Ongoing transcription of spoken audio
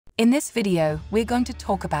In this video, we're going to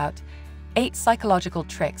talk about 8 psychological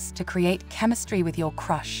tricks to create chemistry with your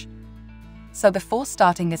crush. So before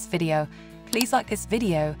starting this video, please like this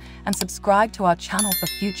video and subscribe to our channel for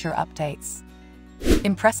future updates.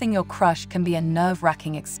 Impressing your crush can be a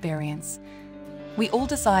nerve-wracking experience. We all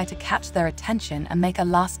desire to catch their attention and make a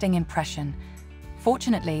lasting impression.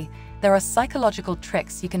 Fortunately, there are psychological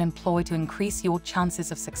tricks you can employ to increase your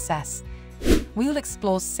chances of success. We will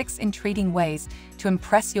explore 6 intriguing ways to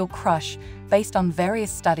impress your crush based on various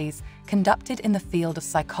studies conducted in the field of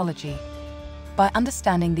psychology. By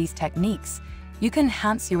understanding these techniques, you can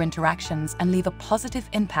enhance your interactions and leave a positive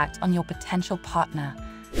impact on your potential partner.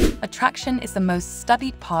 Attraction is the most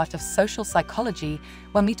studied part of social psychology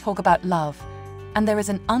when we talk about love, and there is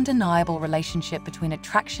an undeniable relationship between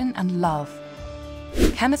attraction and love.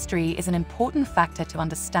 Chemistry is an important factor to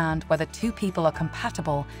understand whether two people are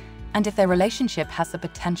compatible and if their relationship has the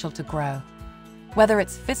potential to grow. Whether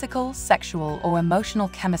it's physical, sexual, or emotional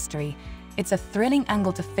chemistry, it's a thrilling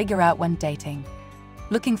angle to figure out when dating.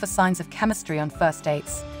 Looking for signs of chemistry on first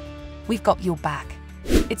dates? We've got your back.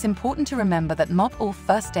 It's important to remember that not all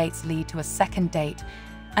first dates lead to a second date,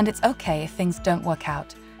 and it's okay if things don't work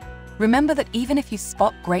out. Remember that even if you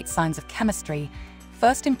spot great signs of chemistry,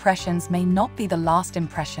 first impressions may not be the last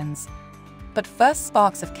impressions. But first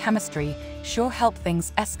sparks of chemistry sure help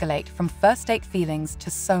things escalate from first date feelings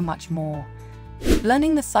to so much more.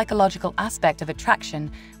 Learning the psychological aspect of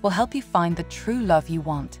attraction will help you find the true love you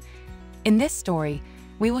want. In this story,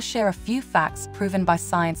 we will share a few facts proven by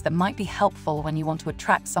science that might be helpful when you want to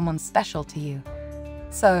attract someone special to you.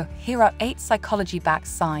 So, here are 8 psychology-backed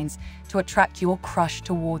signs to attract your crush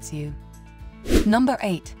towards you. Number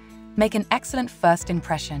 8. Make an excellent first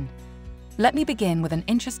impression. Let me begin with an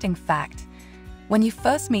interesting fact. When you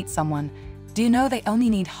first meet someone, do you know they only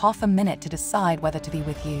need half a minute to decide whether to be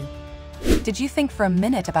with you? Did you think for a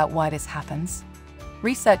minute about why this happens?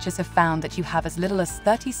 Researchers have found that you have as little as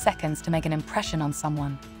 30 seconds to make an impression on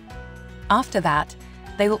someone. After that,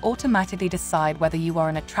 they will automatically decide whether you are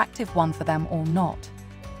an attractive one for them or not.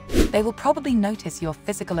 They will probably notice your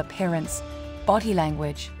physical appearance, body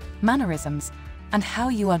language, mannerisms, and how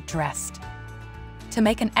you are dressed. To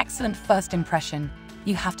make an excellent first impression,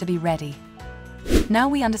 you have to be ready. Now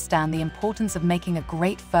we understand the importance of making a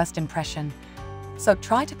great first impression. So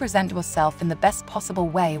try to present yourself in the best possible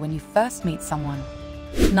way when you first meet someone.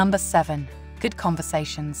 Number 7. Good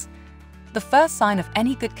conversations. The first sign of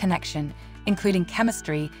any good connection, including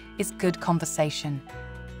chemistry, is good conversation.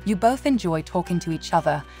 You both enjoy talking to each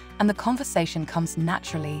other, and the conversation comes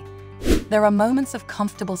naturally. There are moments of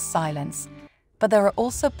comfortable silence, but there are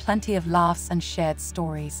also plenty of laughs and shared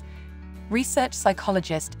stories. Research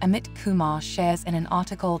psychologist Amit Kumar shares in an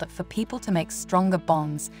article that for people to make stronger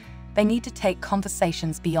bonds, they need to take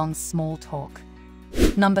conversations beyond small talk.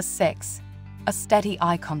 Number 6. A steady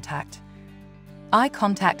eye contact. Eye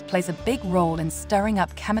contact plays a big role in stirring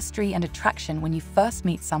up chemistry and attraction when you first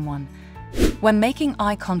meet someone. When making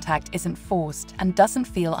eye contact isn't forced and doesn't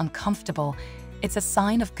feel uncomfortable, it's a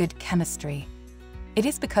sign of good chemistry. It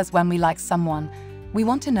is because when we like someone, we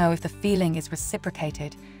want to know if the feeling is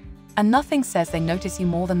reciprocated, and nothing says they notice you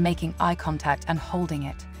more than making eye contact and holding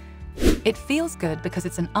it. It feels good because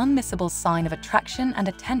it's an unmissable sign of attraction and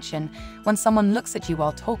attention when someone looks at you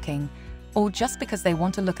while talking, or just because they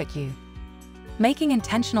want to look at you. Making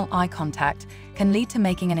intentional eye contact can lead to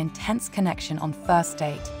making an intense connection on first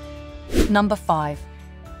date. Number 5.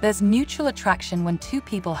 There's mutual attraction when two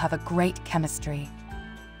people have a great chemistry.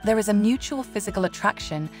 There is a mutual physical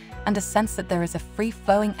attraction and a sense that there is a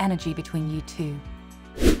free-flowing energy between you two.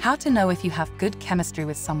 How to know if you have good chemistry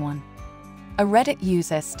with someone? A Reddit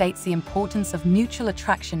user states the importance of mutual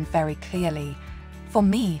attraction very clearly. For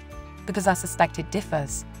me, because I suspect it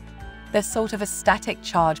differs. There's sort of a static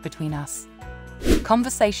charge between us.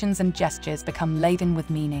 Conversations and gestures become laden with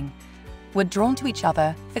meaning. We're drawn to each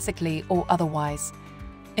other, physically or otherwise.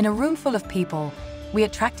 In a room full of people, we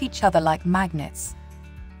attract each other like magnets.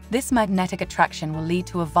 This magnetic attraction will lead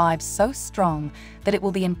to a vibe so strong that it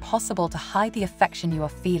will be impossible to hide the affection you are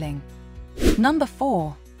feeling. Number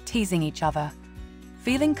 4. Teasing each other.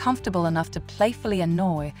 Feeling comfortable enough to playfully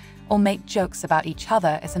annoy or make jokes about each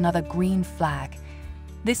other is another green flag.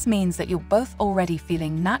 This means that you're both already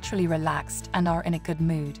feeling naturally relaxed and are in a good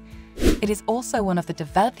mood. It is also one of the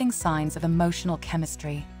developing signs of emotional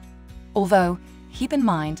chemistry. Although, keep in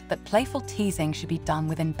mind that playful teasing should be done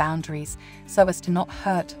within boundaries so as to not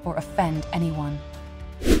hurt or offend anyone.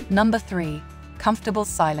 Number 3. Comfortable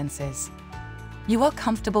silences. You are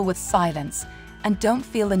comfortable with silence and don't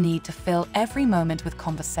feel the need to fill every moment with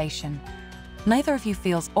conversation. Neither of you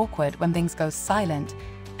feels awkward when things go silent,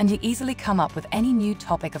 and you easily come up with any new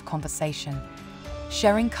topic of conversation.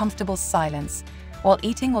 Sharing comfortable silence while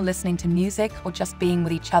eating or listening to music or just being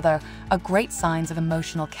with each other are great signs of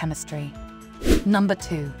emotional chemistry. Number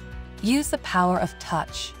 2, use the power of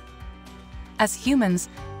touch. As humans,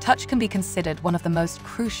 touch can be considered one of the most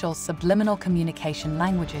crucial subliminal communication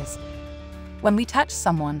languages. When we touch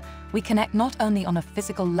someone, we connect not only on a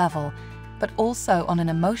physical level, but also on an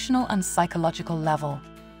emotional and psychological level.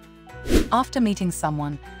 After meeting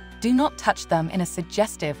someone, do not touch them in a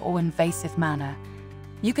suggestive or invasive manner.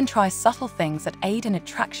 You can try subtle things that aid in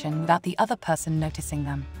attraction without the other person noticing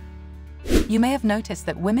them. You may have noticed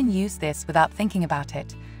that women use this without thinking about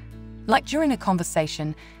it. Like during a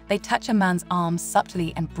conversation, they touch a man's arm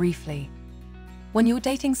subtly and briefly. When you're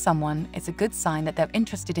dating someone, it's a good sign that they're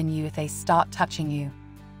interested in you if they start touching you.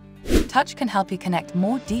 Touch can help you connect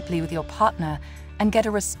more deeply with your partner and get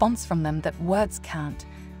a response from them that words can't.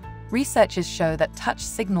 Researchers show that touch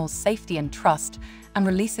signals safety and trust and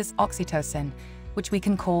releases oxytocin, which we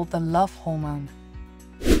can call the love hormone.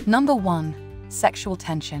 Number 1, sexual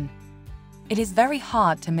tension. It is very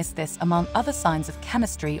hard to miss this among other signs of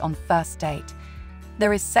chemistry on first date.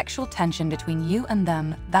 There is sexual tension between you and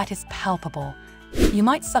them that is palpable. You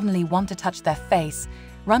might suddenly want to touch their face,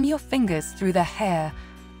 run your fingers through their hair,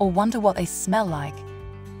 or wonder what they smell like.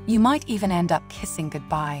 You might even end up kissing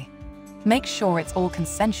goodbye. Make sure it's all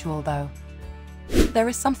consensual though. There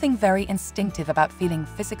is something very instinctive about feeling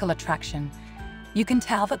physical attraction. You can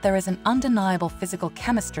tell that there is an undeniable physical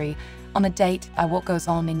chemistry on a date by what goes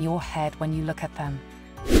on in your head when you look at them.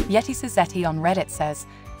 Yeti Suzette on Reddit says,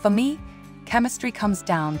 "For me, chemistry comes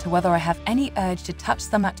down to whether I have any urge to touch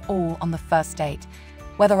them at all on the first date,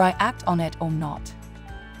 whether I act on it or not.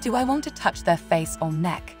 Do I want to touch their face or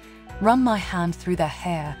neck, run my hand through their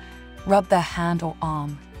hair, rub their hand or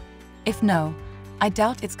arm? If no, I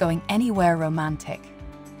doubt it's going anywhere romantic."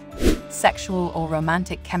 Sexual or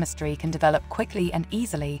romantic chemistry can develop quickly and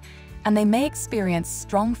easily, and they may experience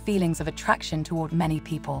strong feelings of attraction toward many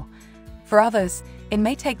people. For others, it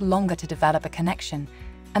may take longer to develop a connection,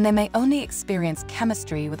 and they may only experience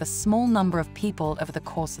chemistry with a small number of people over the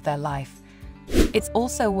course of their life. It's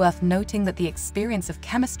also worth noting that the experience of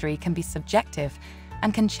chemistry can be subjective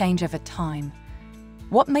and can change over time.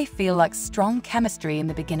 What may feel like strong chemistry in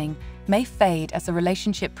the beginning may fade as the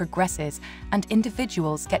relationship progresses and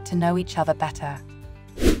individuals get to know each other better.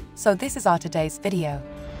 So this is our today's video.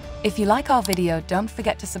 If you like our video, don't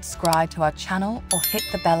forget to subscribe to our channel or hit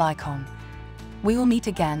the bell icon. We will meet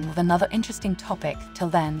again with another interesting topic. Till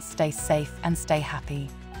then, stay safe and stay happy.